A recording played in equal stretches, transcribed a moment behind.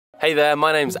Hey there,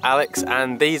 my name's Alex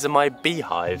and these are my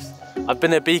beehives. I've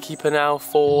been a beekeeper now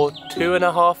for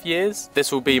 2.5 years.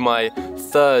 This will be my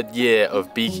 3rd year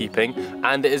of beekeeping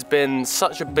and it has been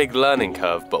such a big learning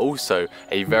curve but also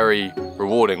a very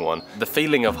rewarding one. The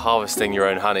feeling of harvesting your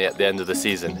own honey at the end of the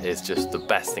season is just the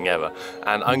best thing ever,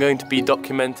 and I'm going to be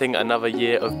documenting another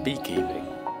year of beekeeping.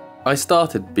 I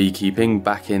started beekeeping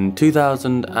back in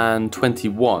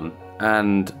 2021.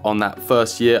 And on that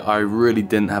first year, I really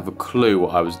didn't have a clue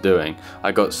what I was doing.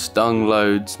 I got stung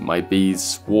loads, my bees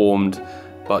swarmed,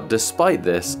 but despite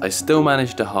this, I still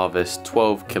managed to harvest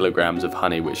 12 kilograms of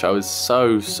honey, which I was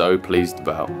so pleased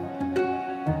about.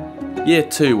 Year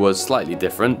 2 was slightly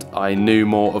different. I knew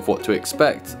more of what to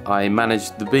expect, I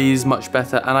managed the bees much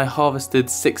better, and I harvested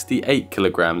 68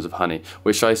 kilograms of honey,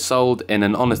 which I sold in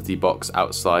an honesty box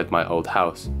outside my old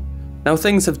house. Now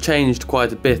things have changed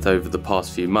quite a bit over the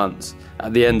past few months.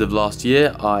 At the end of last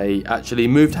year, I actually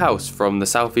moved house from the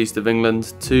southeast of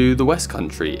England to the West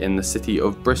Country in the city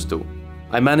of Bristol.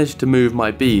 I managed to move my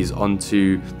bees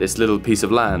onto this little piece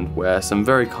of land where some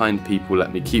very kind people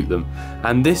let me keep them,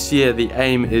 and this year the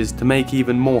aim is to make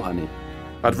even more honey.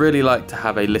 I'd really like to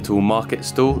have a little market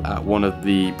stall at one of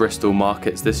the Bristol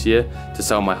markets this year to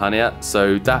sell my honey at,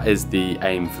 so that is the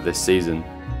aim for this season.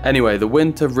 Anyway, the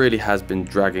winter really has been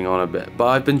dragging on a bit, but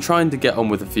I've been trying to get on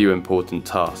with a few important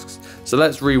tasks. So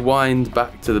let's rewind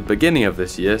back to the beginning of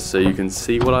this year so you can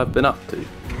see what I've been up to.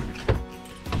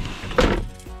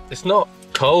 It's not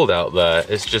cold out there,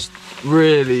 it's just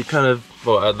really kind of,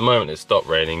 well, at the moment it's stopped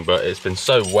raining, but it's been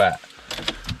so wet.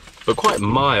 But quite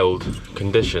mild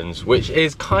conditions, which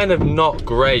is kind of not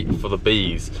great for the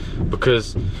bees,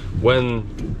 because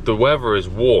when the weather is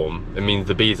warm, it means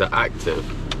the bees are active.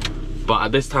 But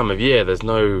at this time of year, there's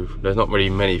not really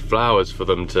many flowers for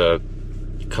them to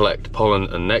collect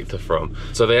pollen and nectar from.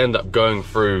 So they end up going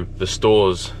through the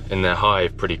stores in their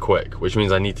hive pretty quick, which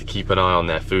means I need to keep an eye on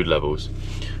their food levels.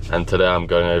 And today I'm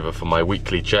going over for my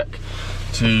weekly check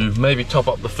to maybe top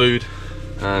up the food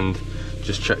and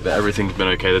just check that everything's been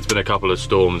okay. There's been a couple of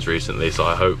storms recently, so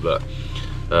I hope that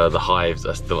the hives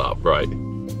are still upright.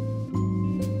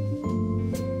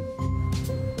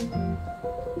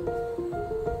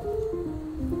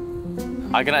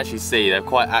 I can actually see they're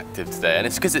quite active today, and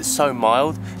it's because it's so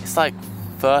mild. It's like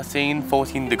 13,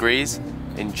 14 degrees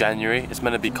in January. It's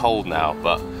meant to be cold now,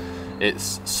 but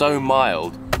it's so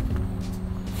mild.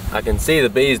 I can see the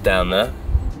bees down there.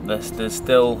 There's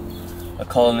still a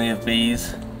colony of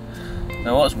bees.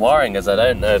 Now what's worrying is I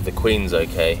don't know if the queen's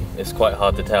okay. It's quite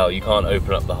hard to tell. You can't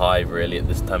open up the hive really at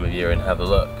this time of year and have a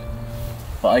look.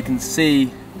 But I can see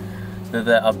that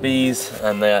there are bees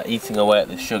and they are eating away at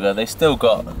the sugar. They still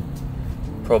got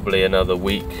probably another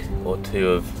week or 2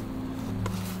 of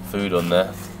food on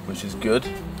there, which is good.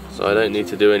 So I don't need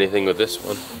to do anything with this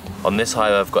one. On this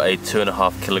hive I've got a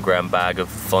 2.5 kilogram bag of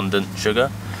fondant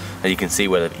sugar, and you can see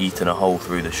where they've eaten a hole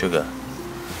through the sugar.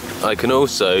 I can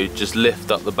also just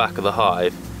lift up the back of the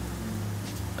hive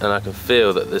and I can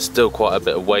feel that there's still quite a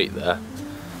bit of weight there.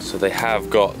 So they have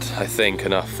got, I think,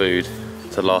 enough food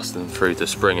to last them through to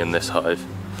spring in this hive.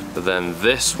 But then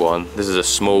this is a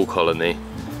small colony,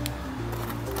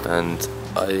 and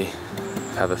I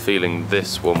have a feeling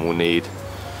this one will need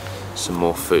some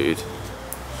more food.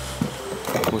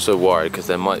 I'm also worried because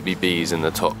there might be bees in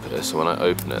the top here, so when I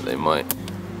open it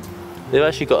they've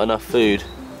actually got enough food.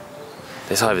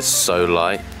 This hive is so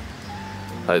light.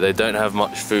 Like, they don't have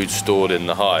much food stored in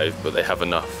the hive, but they have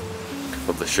enough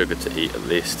of the sugar to eat at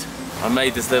least. I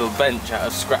made this little bench out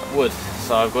of scrap wood,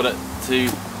 so I've got it to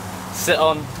sit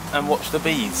on and watch the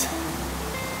bees.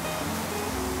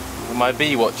 My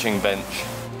bee watching bench.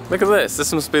 Look at this,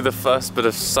 this must be the first bit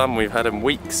of sun we've had in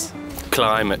weeks.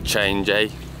 Climate change, eh?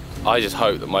 I just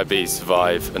hope that my bees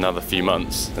survive another few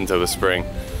months until the spring,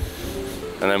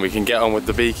 and then we can get on with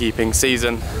the beekeeping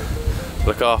season,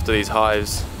 look after these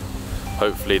hives.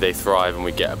 Hopefully they thrive and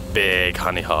we get a big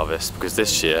honey harvest, because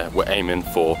this year we're aiming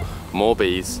for more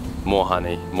bees, more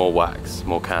honey, more wax,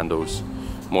 more candles,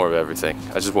 more of everything.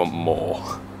 I just want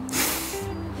more.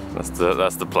 That's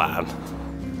the plan.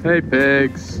 Hey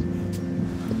pigs!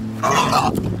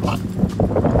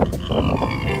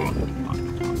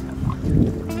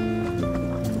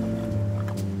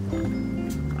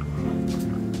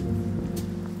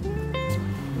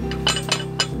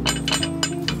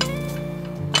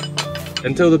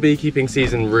 Until the beekeeping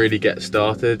season really gets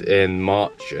started in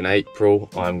March and April,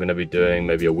 I'm going to be doing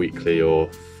maybe a weekly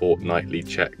or fortnightly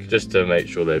check just to make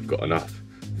sure they've got enough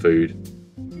food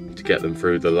to get them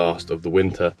through the last of the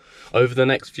winter. Over the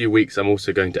next few weeks, I'm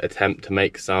also going to attempt to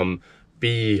make some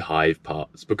beehive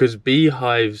parts, because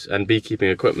beehives and beekeeping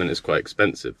equipment is quite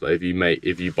expensive. Like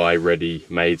if you buy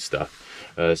ready-made stuff.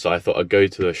 So I thought I'd go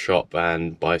to a shop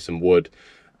and buy some wood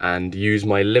and use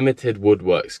my limited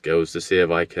woodwork skills to see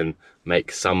if I can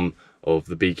make some of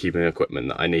the beekeeping equipment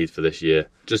that I need for this year,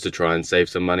 just to try and save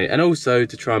some money, and also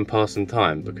to try and pass some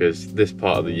time, because this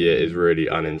part of the year is really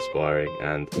uninspiring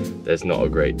and there's not a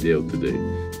great deal to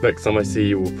do. Next time I see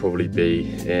you will probably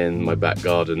be in my back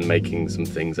garden making some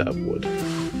things out of wood.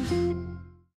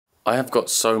 I have got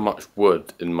so much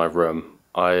wood in my room.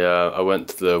 I went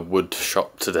to the wood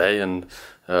shop today and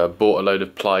bought a load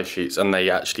of ply sheets, and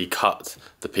they actually cut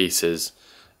the pieces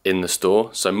in the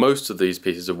store. So most of these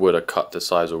pieces of wood are cut to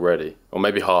size already, or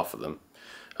maybe half of them,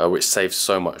 which saves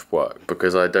so much work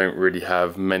because I don't really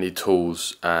have many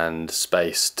tools and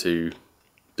space to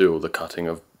do all the cutting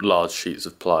of large sheets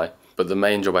of ply. But the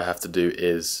main job I have to do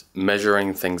is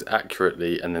measuring things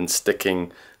accurately and then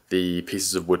sticking the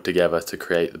pieces of wood together to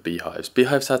create the beehives.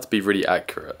 Beehives have to be really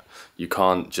accurate. You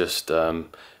can't just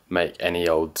make any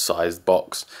old sized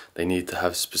box. They need to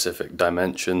have specific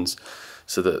dimensions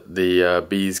so that the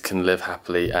bees can live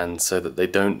happily, and so that they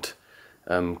don't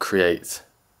create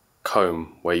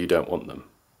comb where you don't want them.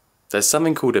 There's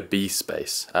something called a bee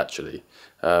space, actually.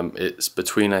 It's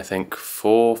between, I think,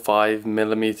 4 or 5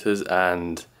 millimeters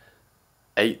and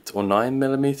 8 or 9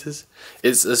 millimeters.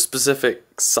 It's a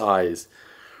specific size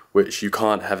which you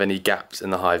can't have any gaps in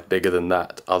the hive bigger than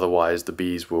that, otherwise the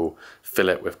bees will fill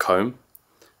it with comb,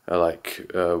 like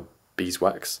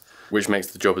beeswax, which makes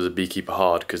the job as a beekeeper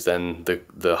hard, because then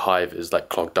the hive is like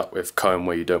clogged up with comb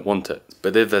where you don't want it.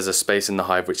 But if there's a space in the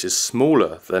hive which is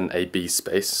smaller than a bee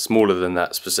space, smaller than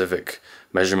that specific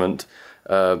measurement,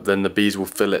 then the bees will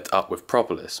fill it up with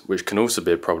propolis, which can also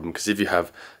be a problem, because if you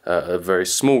have a very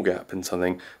small gap in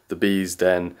something, the bees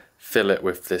then fill it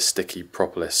with this sticky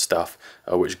propolis stuff,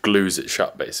 which glues it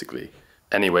shut basically.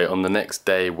 Anyway, on the next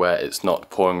day where it's not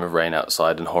pouring with rain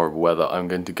outside and horrible weather, I'm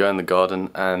going to go in the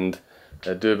garden and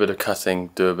do a bit of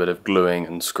cutting, do a bit of gluing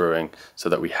and screwing, so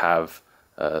that we have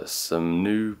some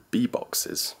new bee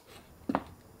boxes.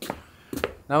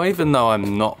 Now, even though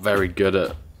I'm not very good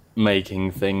at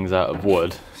making things out of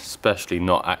wood, especially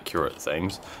not accurate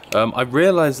things, I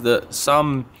realised that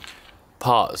some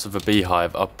parts of a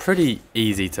beehive are pretty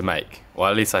easy to make. Well,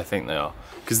 at least I think they are.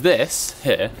 Because this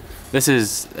here, this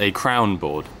is a crown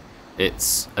board.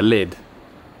 It's a lid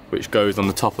which goes on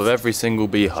the top of every single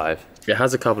beehive. It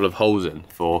has a couple of holes in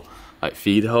for like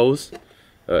feed holes.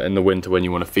 In the winter when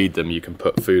you want to feed them, you can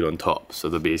put food on top so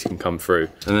the bees can come through.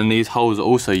 And then these holes are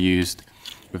also used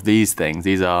with these things.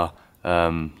 These are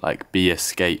like bee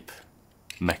escape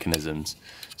mechanisms.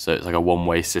 So it's like a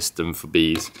one-way system for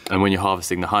bees. And when you're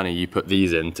harvesting the honey, you put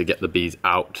these in to get the bees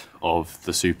out of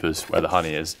the supers where the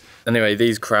honey is. Anyway,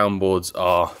 these crown boards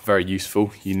are very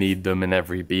useful. You need them in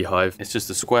every beehive. It's just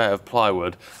a square of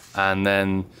plywood and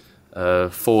then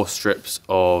 4 strips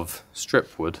of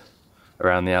strip wood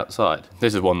around the outside.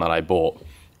 This is one that I bought,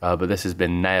 but this has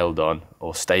been nailed on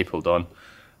or stapled on.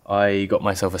 I got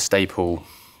myself a staple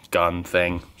gun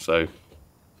thing, so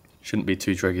shouldn't be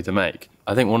too tricky to make.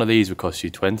 I think one of these would cost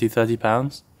you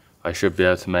 £20–30. I should be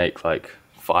able to make like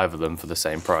 5 of them for the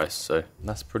same price, so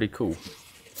that's pretty cool.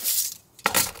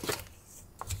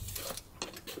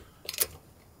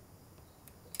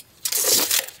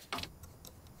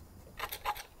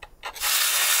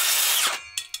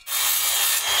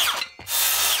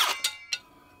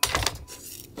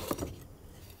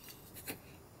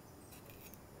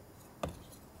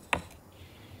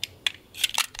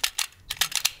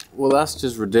 Well, that's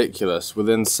just ridiculous.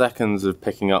 Within seconds of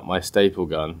picking up my staple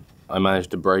gun, I managed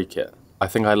to break it. I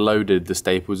think I loaded the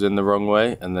staples in the wrong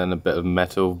way and then a bit of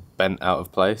metal bent out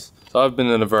of place. So I've been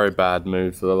in a very bad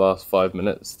mood for the last 5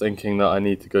 minutes, thinking that I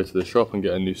need to go to the shop and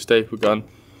get a new staple gun.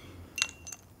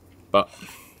 But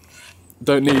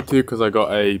don't need to, because I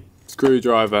got a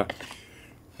screwdriver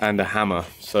and a hammer.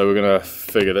 So we're gonna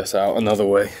figure this out another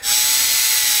way.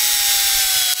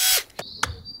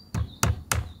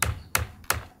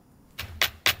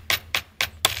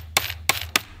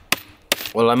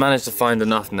 Well, I managed to find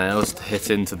enough nails to hit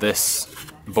into this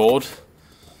board.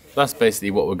 That's basically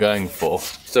what we're going for.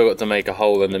 Still got to make a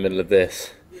hole in the middle of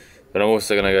this. But I'm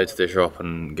also going to go to the shop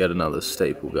and get another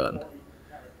staple gun,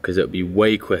 because it'll be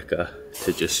way quicker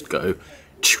to just go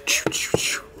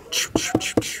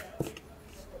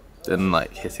than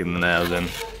like hitting the nails in.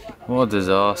 What a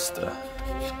disaster.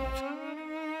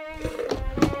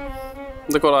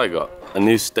 Look what I got. A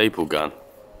new staple gun.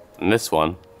 And this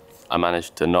one, I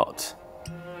managed to not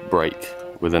break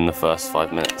within the first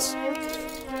 5 minutes.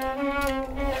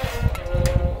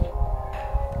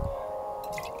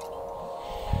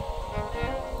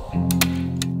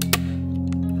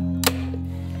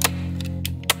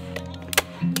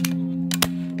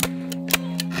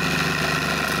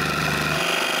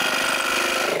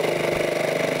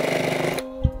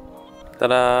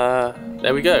 Ta-da!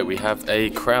 There we go, we have a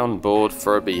crown board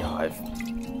for a beehive.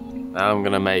 Now I'm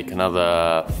gonna make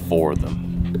another 4 of them.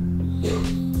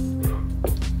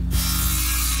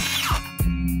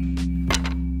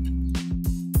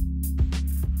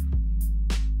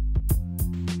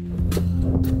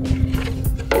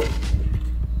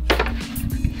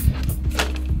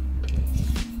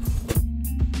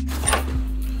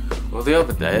 Well, the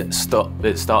other day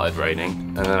it started raining,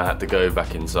 and then I had to go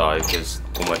back inside because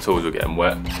all my tools were getting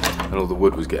wet and all the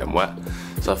wood was getting wet.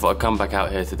 So I thought I'd come back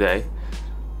out here today.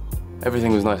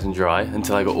 Everything was nice and dry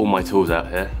until I got all my tools out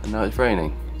here, and now it's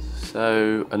raining.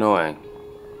 So annoying.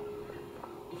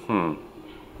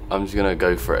 I'm just gonna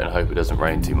go for it and hope it doesn't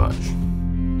rain too much.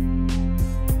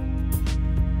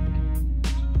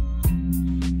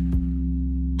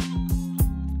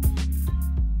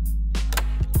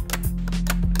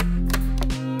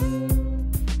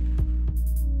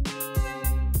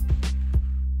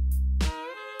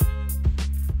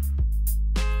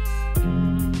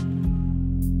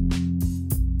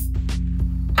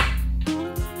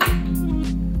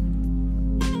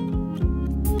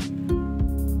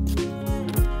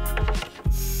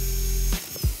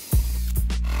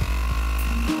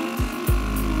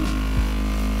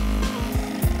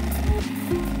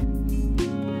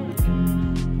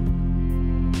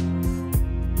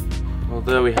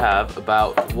 There we have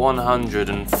about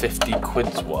 150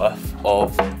 quid's worth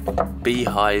of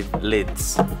beehive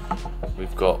lids.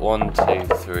 We've got 1,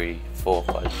 2, 3, 4,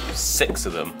 5, 6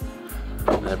 of them.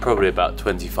 And they're probably about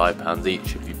 £25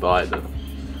 each if you buy them.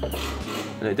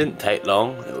 And it didn't take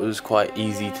long, it was quite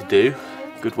easy to do.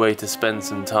 Good way to spend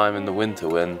some time in the winter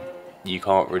when you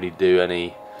can't really do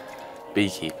any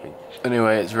beekeeping.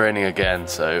 Anyway, it's raining again,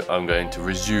 so I'm going to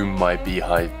resume my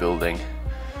beehive building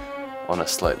on a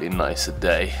slightly nicer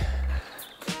day.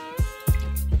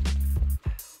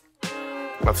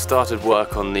 I've started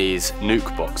work on these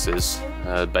nuke boxes,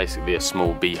 basically a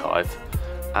small beehive,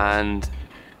 and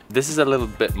this is a little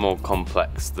bit more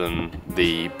complex than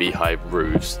the beehive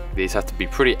roofs. These have to be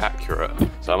pretty accurate,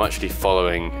 so I'm actually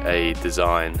following a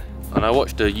design. And I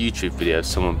watched a YouTube video of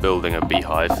someone building a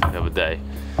beehive the other day,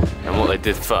 and what they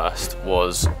did first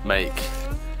was make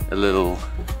a little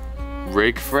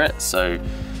rig for it, so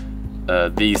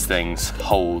these things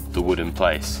hold the wood in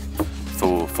place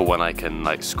for when I can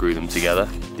like screw them together.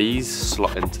 These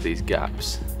slot into these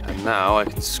gaps, and now I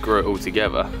can screw it all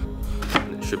together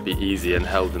and it should be easy and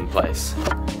held in place.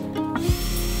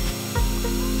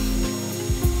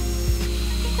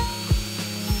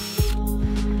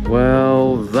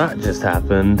 Well, that just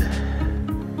happened.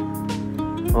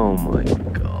 Oh my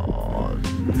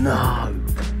god, no.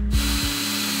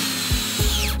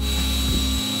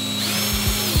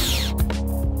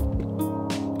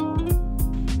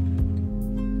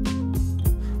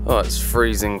 Oh, it's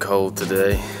freezing cold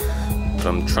today, but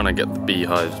I'm trying to get the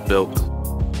beehives built.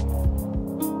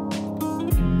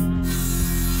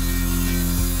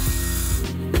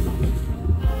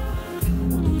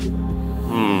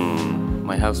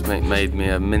 My housemate made me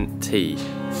a mint tea.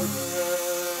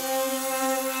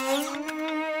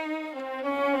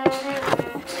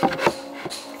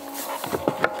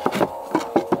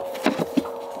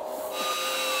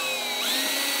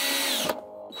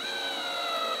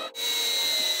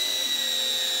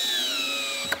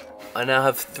 I now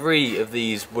have 3 of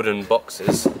these wooden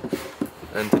boxes,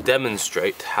 and to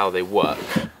demonstrate how they work,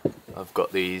 I've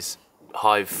got these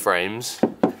hive frames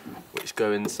which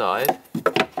go inside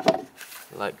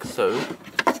like so,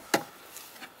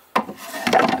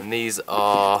 and these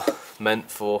are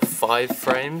meant for 5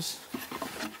 frames.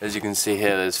 As you can see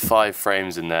here, there's 5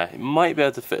 frames in there. You might be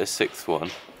able to fit a 6th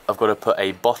one. I've got to put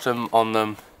a bottom on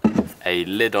them, a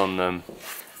lid on them,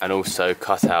 and also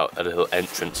cut out a little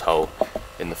entrance hole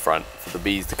in the front for the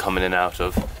bees to come in and out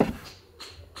of.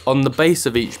 On the base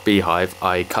of each beehive,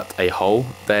 I cut a hole,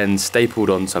 then stapled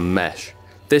on some mesh.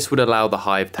 This would allow the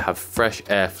hive to have fresh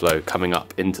airflow coming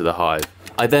up into the hive.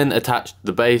 I then attached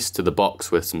the base to the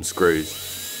box with some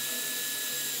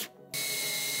screws.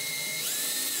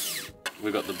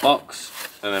 We've got the box,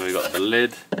 and then we've got the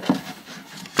lid,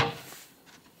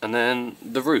 and then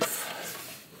the roof.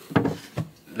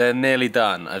 They're nearly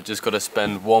done. I've just got to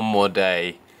spend one more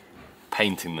day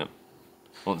painting them.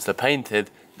 Once they're painted,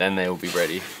 then they will be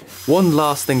ready. One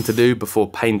last thing to do before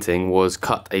painting was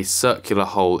cut a circular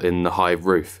hole in the hive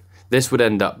roof. This would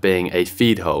end up being a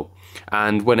feed hole,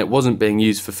 and when it wasn't being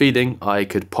used for feeding, I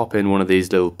could pop in one of these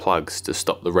little plugs to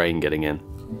stop the rain getting in.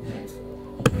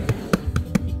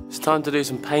 It's time to do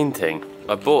some painting.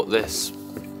 I bought this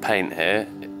paint here,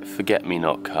 Forget Me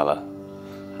Not colour.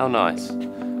 How nice.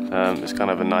 It's kind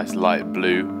of a nice light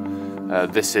blue.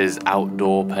 This is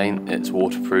outdoor paint, it's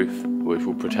waterproof, which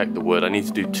will protect the wood. I need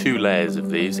to do 2 layers of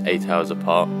these, 8 hours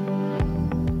apart.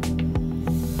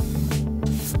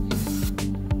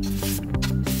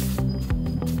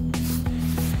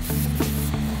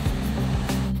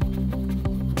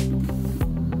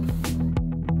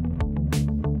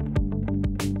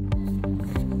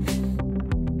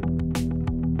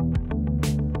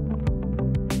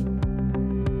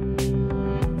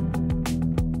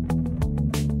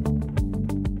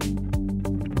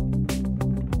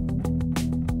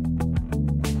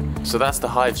 So that's the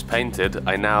hives painted.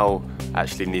 I now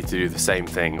actually need to do the same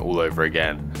thing all over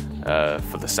again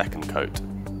for the second coat.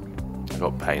 I've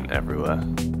got paint everywhere.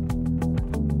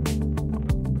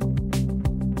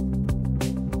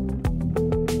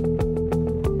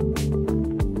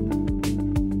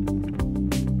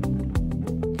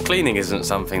 Cleaning isn't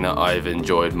something that I've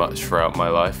enjoyed much throughout my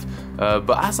life,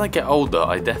 but as I get older,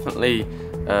 I definitely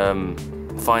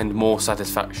find more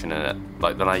satisfaction in it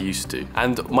than I used to.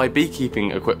 And my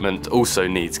beekeeping equipment also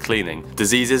needs cleaning.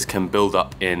 Diseases can build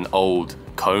up in old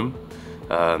comb,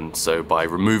 so by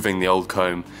removing the old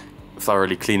comb,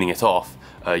 thoroughly cleaning it off,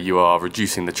 you are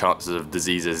reducing the chances of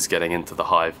diseases getting into the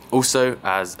hive. Also,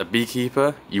 as a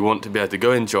beekeeper, you want to be able to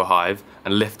go into your hive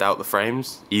and lift out the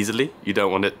frames easily. You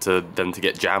don't want them to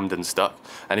get jammed and stuck.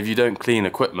 And if you don't clean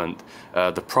equipment,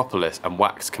 the propolis and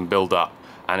wax can build up,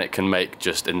 and it can make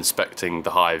just inspecting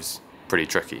the hives pretty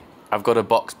tricky. I've got a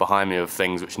box behind me of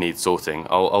things which need sorting.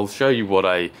 I'll show you what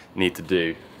I need to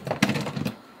do.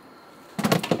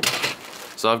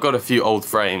 So I've got a few old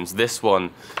frames. This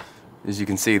one, as you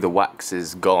can see, the wax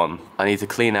is gone. I need to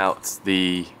clean out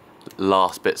the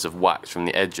last bits of wax from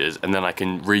the edges, and then I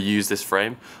can reuse this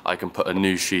frame. I can put a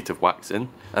new sheet of wax in.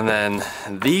 And then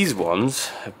these ones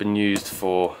have been used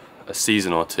for a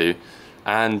season or two,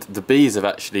 and the bees have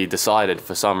actually decided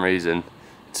for some reason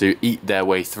to eat their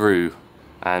way through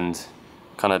and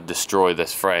kind of destroy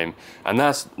this frame, and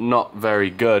that's not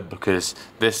very good because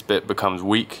this bit becomes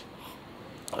weak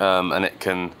and it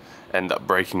can end up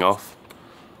breaking off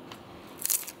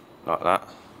like that.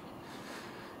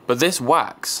 But this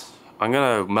wax, I'm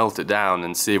gonna melt it down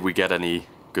and see if we get any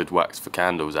good wax for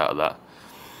candles out of that.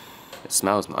 It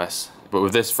smells nice. But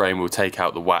with this frame, we'll take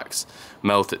out the wax,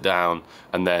 melt it down,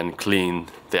 and then clean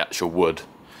the actual wood.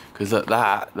 Because look,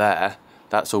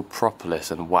 that's all propolis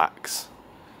and wax.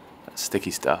 That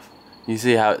sticky stuff. You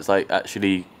see how it's like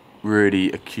actually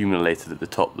really accumulated at the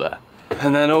top there.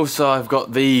 And then also I've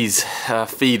got these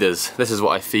feeders. This is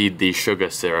what I feed the sugar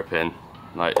syrup in.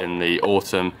 Like in the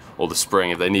autumn or the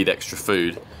spring, if they need extra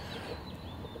food,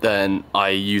 then I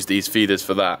use these feeders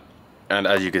for that. And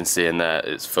as you can see in there,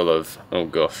 it's full of, oh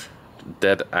gosh,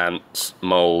 dead ants,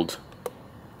 mold,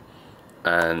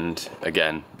 and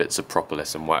again bits of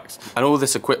propolis and wax. And all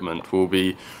this equipment will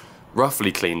be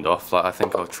roughly cleaned off. Like I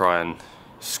think I'll try and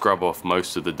scrub off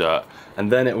most of the dirt,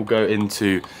 and then it will go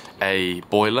into a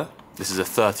boiler. This is a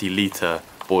 30-litre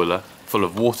boiler full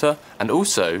of water, and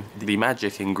also the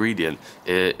magic ingredient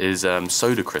is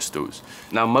soda crystals.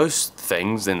 Now most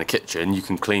things in the kitchen you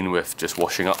can clean with just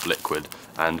washing up liquid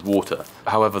and water.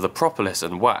 However, the propolis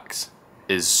and wax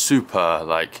is super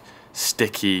like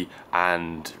sticky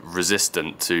and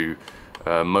resistant to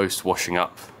most washing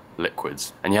up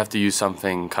liquids, and you have to use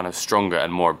something kind of stronger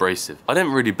and more abrasive. I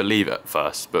didn't really believe it at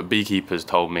first, but beekeepers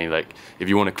told me, like, if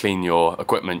you want to clean your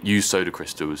equipment, use soda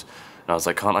crystals. And I was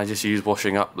like, can't I just use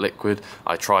washing up liquid?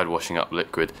 I tried washing up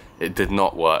liquid, it did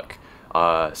not work.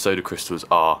 Soda crystals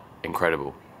are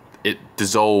incredible. It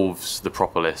dissolves the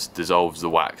propolis, dissolves the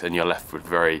wax, and you're left with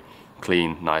very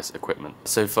clean, nice equipment.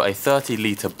 So for a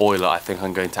 30-litre boiler, I think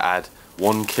I'm going to add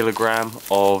 1 kilogram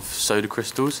of soda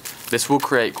crystals. This will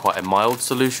create quite a mild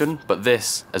solution, but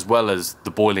this, as well as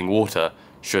the boiling water,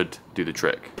 should do the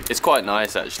trick. It's quite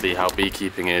nice actually how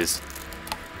beekeeping is.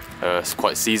 It's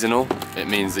quite seasonal. It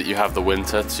means that you have the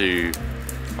winter to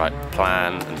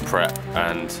plan and prep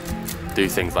and do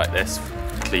things like this,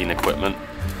 clean equipment.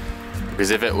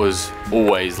 Because if it was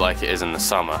always like it is in the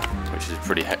summer, which is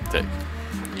pretty hectic,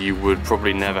 you would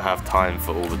probably never have time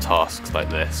for all the tasks like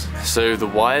this. So the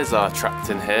wires are trapped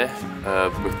in here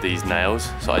with these nails,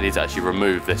 so I need to actually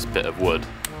remove this bit of wood.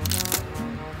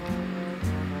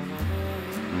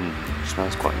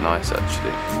 Smells quite nice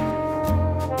actually.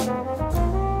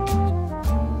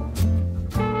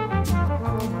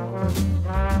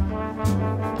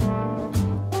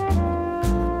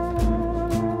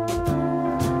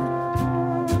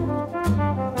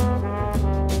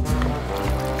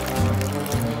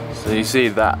 So you see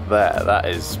that there, that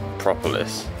is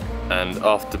propolis, and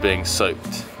after being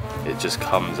soaked it just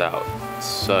comes out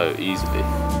so easily.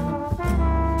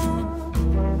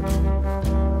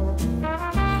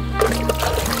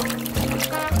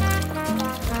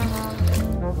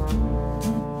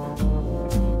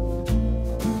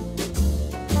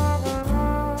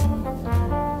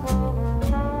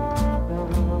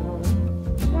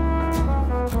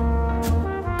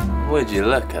 Would you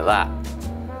look at that?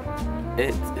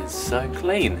 It is so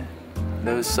clean.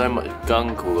 There was so much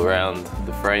gunk all around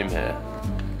the frame here,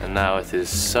 and now it is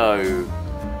so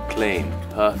clean,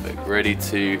 perfect, ready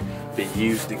to be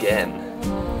used again.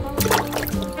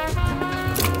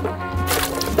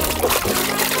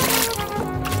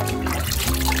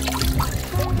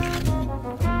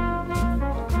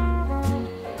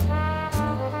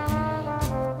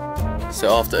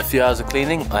 So after a few hours of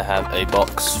cleaning, I have a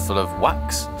box full of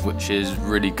wax, which is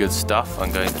really good stuff.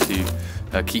 I'm going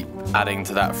to keep adding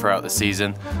to that throughout the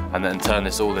season and then turn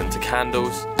this all into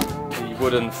candles. The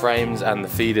wooden frames and the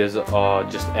feeders are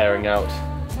just airing out.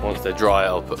 Once they're dry,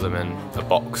 I'll put them in a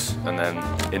box and then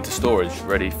into storage,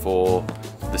 ready for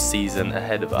the season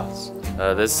ahead of us.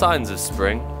 There's signs of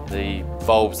spring. The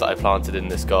bulbs that I planted in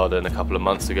this garden a couple of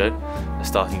months ago are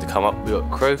starting to come up. We've got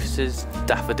crocuses,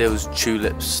 daffodils,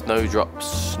 tulips, snowdrops,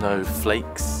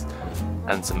 snowflakes,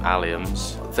 and some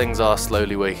alliums. Things are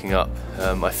slowly waking up.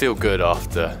 I feel good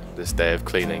after this day of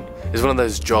cleaning. It's one of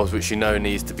those jobs which you know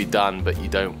needs to be done, but you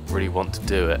don't really want to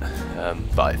do it.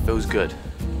 But it feels good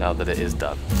now that it is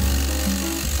done.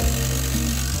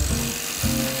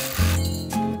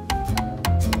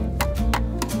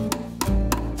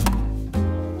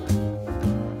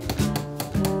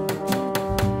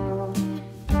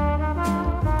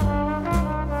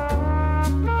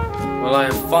 Well, I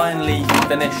have finally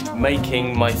finished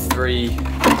making my 3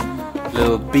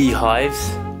 little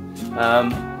beehives.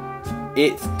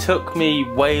 It took me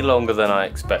way longer than I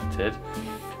expected,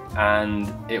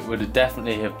 and it would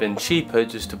definitely have been cheaper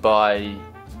just to buy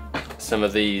some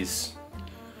of these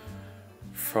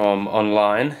from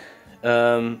online.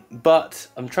 But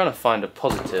I'm trying to find a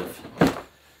positive.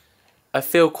 I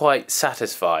feel quite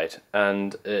satisfied,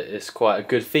 and it's quite a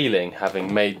good feeling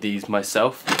having made these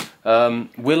myself.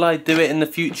 Will I do it in the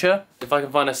future if I can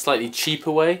find a slightly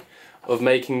cheaper way of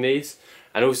making these,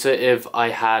 and also if I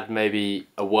had maybe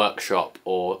a workshop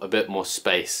or a bit more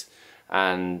space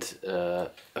and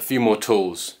a few more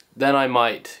tools, then I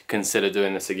might consider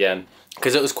doing this again,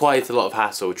 because it was quite a lot of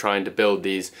hassle trying to build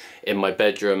these in my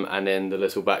bedroom and in the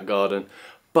little back garden.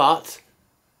 But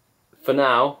for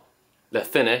now, they're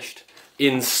finished.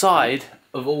 Inside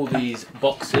of all these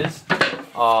boxes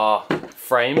are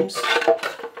frames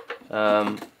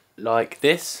like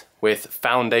this with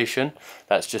foundation.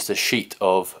 That's just a sheet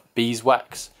of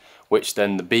beeswax, which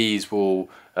then the bees will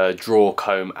draw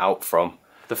comb out from.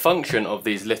 The function of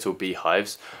these little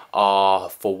beehives are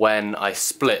for when I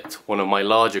split one of my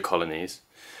larger colonies.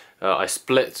 I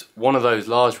split one of those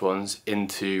large ones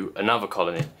into another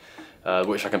colony,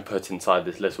 which I can put inside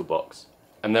this little box.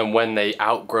 And then when they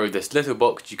outgrow this little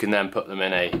box, you can then put them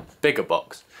in a bigger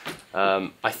box.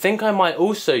 I think I might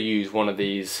also use one of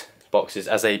these boxes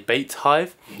as a bait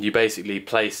hive. You basically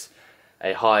place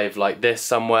a hive like this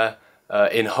somewhere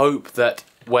in hope that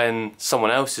when someone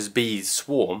else's bees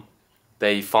swarm,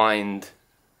 they find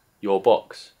your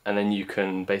box, and then you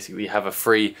can basically have a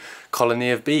free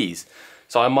colony of bees.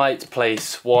 So I might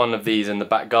place one of these in the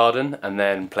back garden and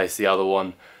then place the other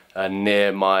one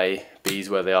near my bees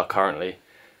where they are currently,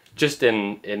 just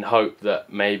in hope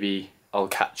that maybe I'll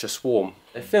catch a swarm.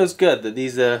 It feels good that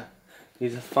these are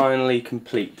finally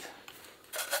complete.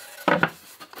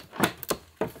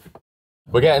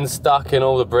 We're getting stuck in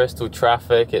all the Bristol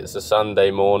traffic. It's a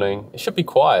Sunday morning. It should be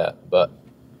quiet, but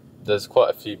there's quite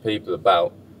a few people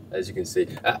about, as you can see.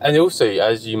 And also,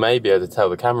 as you may be able to tell,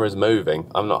 the camera is moving.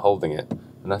 I'm not holding it.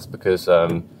 And that's because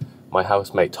my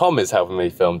housemate Tom is helping me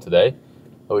film today,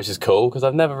 which is cool because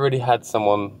I've never really had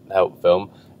someone help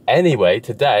film. Anyway,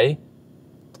 today,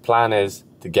 the plan is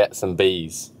to get some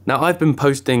bees. Now, I've been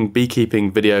posting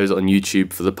beekeeping videos on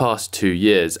YouTube for the past 2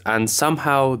 years, and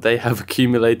somehow they have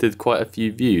accumulated quite a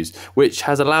few views, which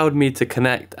has allowed me to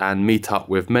connect and meet up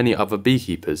with many other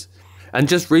beekeepers. And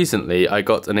just recently, I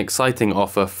got an exciting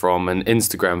offer from an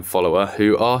Instagram follower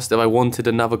who asked if I wanted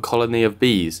another colony of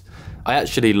bees. I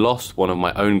actually lost one of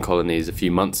my own colonies a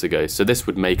few months ago, so this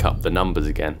would make up the numbers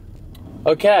again.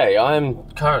 Okay, I'm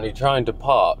currently trying to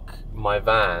park my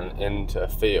van into a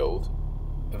field.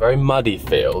 A very muddy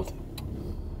field.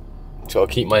 So I'll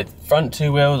keep my front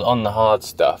 2 wheels on the hard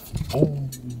stuff. Ooh.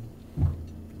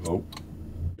 Oh.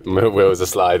 My wheels are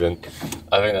sliding.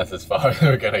 I think that's as far as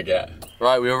we're gonna get.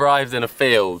 Right, we arrived in a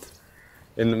field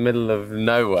in the middle of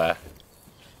nowhere,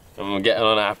 and we're getting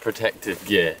on our protective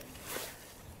gear.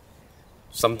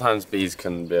 Sometimes bees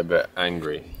can be a bit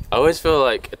angry. I always feel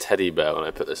like a teddy bear when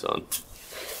I put this on.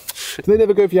 Do they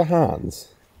never go for your hands?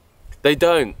 They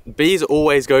don't. Bees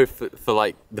always go for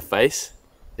like the face.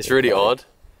 It's really odd.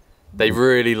 They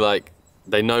really like,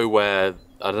 they know where,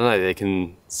 I don't know, they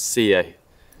can see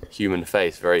human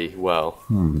face very well.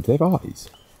 Do they have eyes?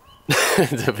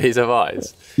 Do bees have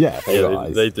eyes? Yeah, they have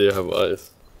eyes. They do have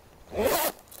eyes.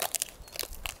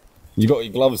 You got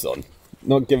your gloves on?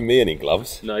 Not giving me any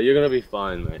gloves. No, you're gonna be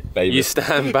fine, mate. Baby. You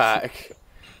stand back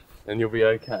and you'll be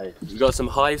okay. We've got some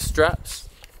hive straps.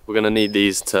 We're gonna need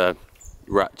these to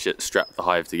strap the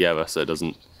hive together so it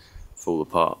doesn't fall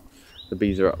apart. The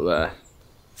bees are up there.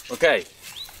 Okay,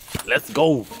 let's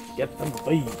go. Get them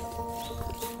bees.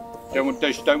 Don't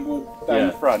walk down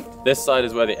the front. This side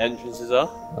is where the entrances are.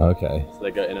 Okay. So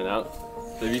they go in and out.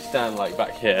 So if you stand like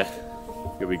back here,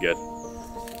 you'll be good.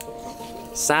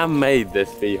 Sam made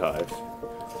this beehive.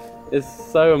 It's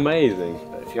so amazing.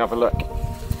 If you have a look,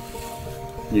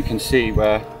 you can see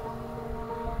where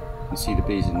you see the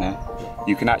bees in there.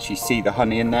 You can actually see the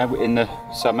honey in there in the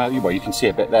summer. Well, you can see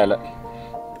a bit there, look.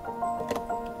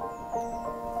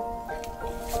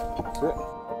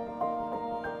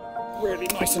 Really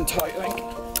nice and tight, I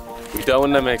think. We don't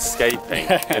want them escaping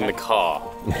in the car.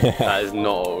 That is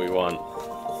not what we want.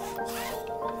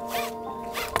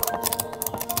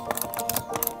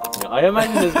 Yeah, I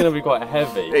imagine it's going to be quite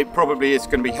heavy. It probably is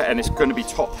going to be, and it's going to be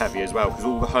top heavy as well, because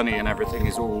all the honey and everything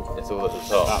is all. It's all at the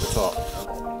top. At the top.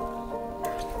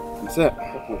 That's it.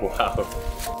 Wow.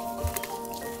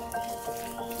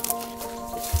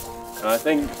 And I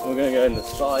think we're going to go in the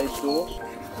side door.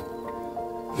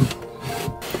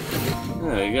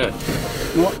 There you go.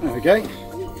 Oh, there we go.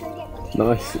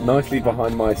 Nicely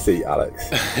behind my seat,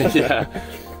 Alex. Yeah.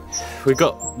 We've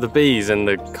got the bees in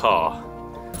the car.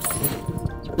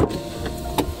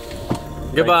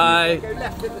 Goodbye. Go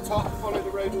left at the top, follow the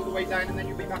road all the way down, and then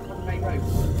you'll be back on the main road.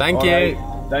 Thank you.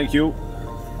 Thank you.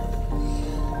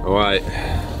 All right.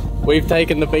 We've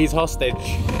taken the bees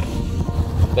hostage.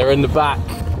 They're in the back,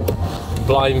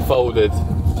 blindfolded.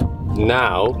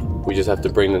 Now we just have to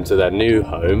bring them to their new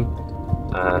home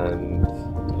and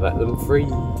let them free.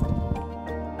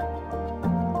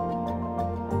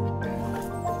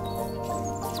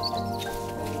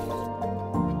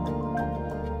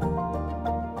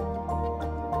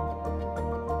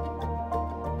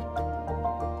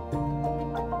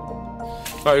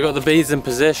 Right, we've got the bees in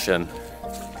position.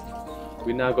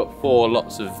 We've now got 4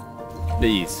 lots of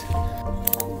bees.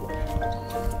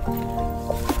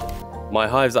 My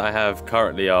hives that I have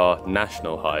currently are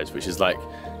national hives, which is like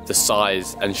the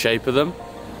size and shape of them.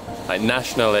 Like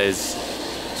national is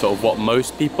sort of what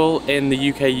most people in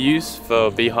the UK use for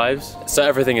beehives. So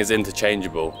everything is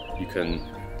interchangeable. You can,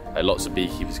 lots of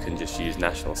beekeepers can just use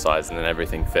national size and then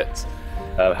everything fits.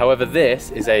 However, this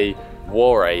is a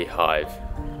Warre hive,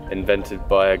 invented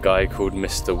by a guy called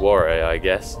Mr. Warre, I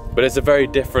guess. But it's a very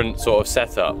different sort of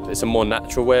setup. It's a more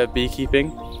natural way of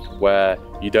beekeeping, where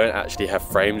you don't actually have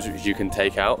frames which you can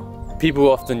take out. People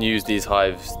often use these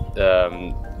hives,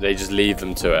 they just leave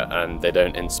them to it and they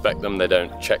don't inspect them, they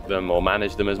don't check them or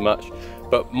manage them as much.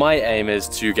 But my aim is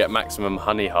to get maximum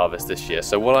honey harvest this year.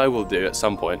 So what I will do at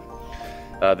some point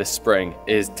this spring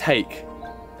is take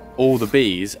all the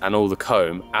bees and all the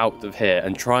comb out of here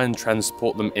and try and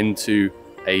transport them into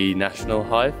a national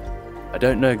hive. I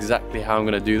don't know exactly how I'm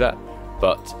going to do that,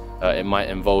 but it might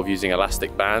involve using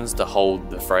elastic bands to hold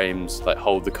the frames, like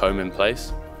hold the comb in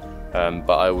place.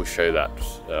 But I will show that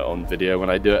on video when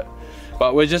I do it.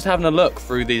 But we're just having a look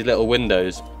through these little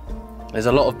windows. There's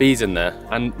a lot of bees in there,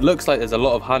 and looks like there's a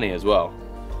lot of honey as well.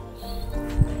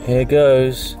 Here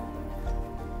goes.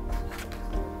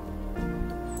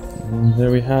 And there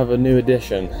we have a new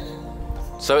addition.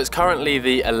 So it's currently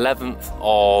the 11th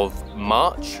of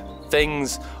March.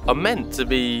 Things are meant to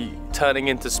be turning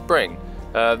into spring.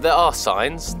 There are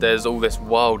signs. There's all this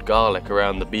wild garlic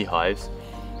around the beehives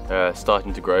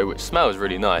starting to grow, which smells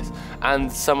really nice.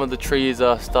 And some of the trees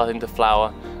are starting to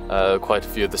flower. Quite a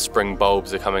few of the spring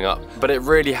bulbs are coming up. But it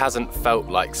really hasn't felt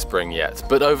like spring yet.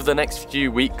 But over the next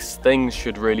few weeks, things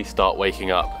should really start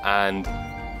waking up, and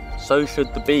so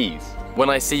should the bees. When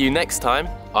I see you next time,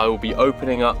 I will be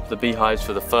opening up the beehives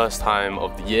for the first time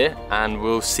of the year, and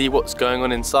we'll see what's going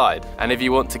on inside. And if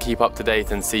you want to keep up to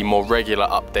date and see more regular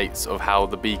updates of how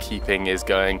the beekeeping is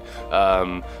going,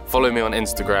 follow me on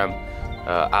Instagram,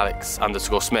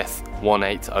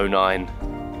 alex_smith1809.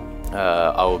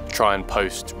 I will try and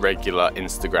post regular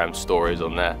Instagram stories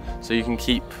on there, so you can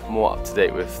keep more up to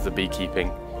date with the beekeeping.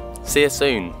 See you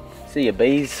soon. See you,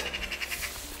 bees.